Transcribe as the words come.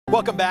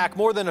Welcome back.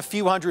 More than a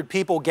few hundred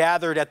people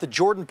gathered at the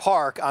Jordan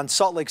Park on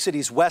Salt Lake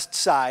City's west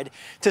side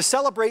to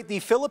celebrate the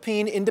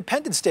Philippine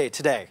Independence Day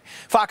today.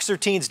 Fox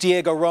 13's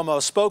Diego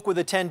Romo spoke with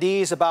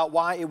attendees about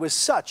why it was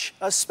such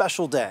a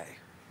special day.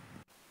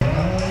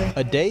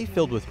 A day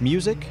filled with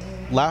music,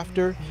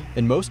 laughter,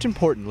 and most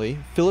importantly,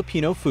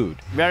 Filipino food.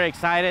 Very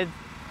excited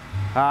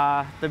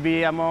to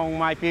be among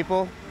my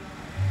people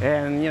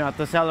and,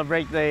 to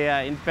celebrate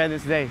the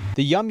Independence Day.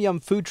 The Yum Yum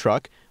food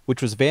truck,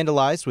 which was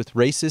vandalized with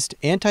racist,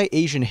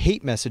 anti-Asian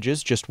hate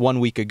messages just 1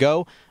 week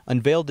ago,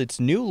 unveiled its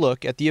new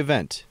look at the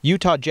event.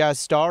 Utah jazz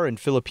star and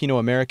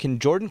Filipino-American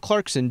Jordan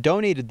Clarkson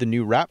donated the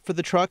new wrap for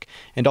the truck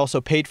and also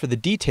paid for the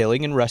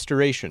detailing and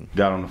restoration.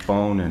 Got on the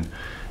phone and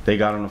they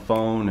got on the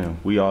phone and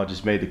we all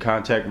just made the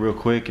contact real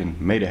quick and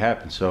made it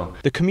happen. So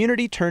the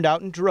community turned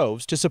out in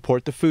droves to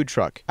support the food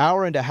truck.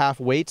 Hour-and-a-half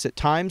waits at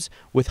times,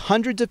 with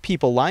hundreds of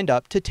people lined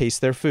up to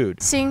taste their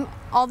food. Seeing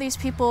all these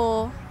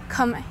people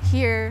come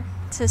here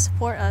to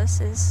support us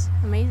is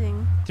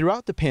amazing.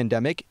 Throughout the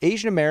pandemic,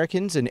 Asian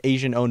Americans and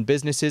Asian-owned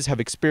businesses have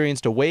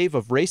experienced a wave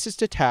of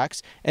racist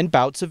attacks and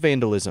bouts of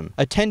vandalism.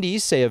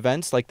 Attendees say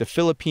events like the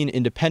Philippine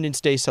Independence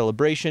Day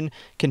celebration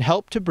can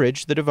help to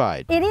bridge the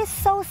divide. It is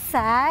so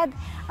sad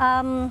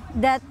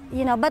that,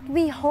 but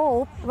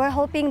we're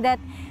hoping that,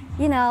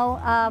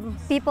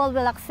 people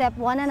will accept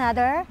one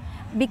another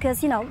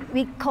because,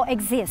 we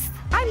coexist.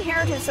 I'm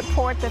here to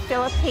support the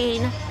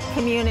Philippine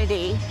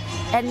community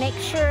and make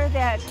sure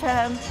that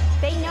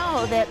they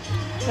know that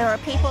there are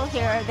people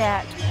here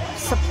that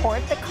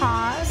support the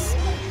cause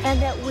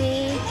and that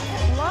we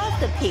love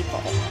the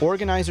people.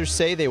 Organizers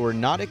say they were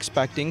not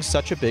expecting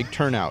such a big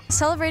turnout.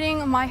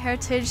 Celebrating my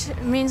heritage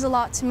means a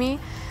lot to me.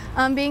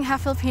 Being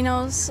half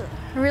Filipino is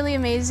really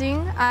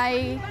amazing.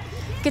 I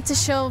get to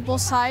show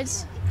both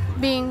sides,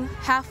 being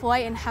half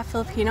white and half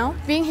Filipino.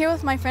 Being here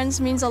with my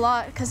friends means a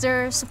lot because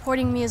they're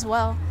supporting me as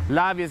well.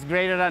 Love is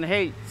greater than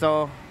hate,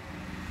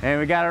 and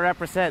we gotta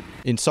represent.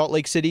 In Salt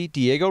Lake City,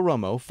 Diego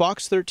Romo,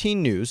 Fox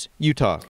 13 News, Utah.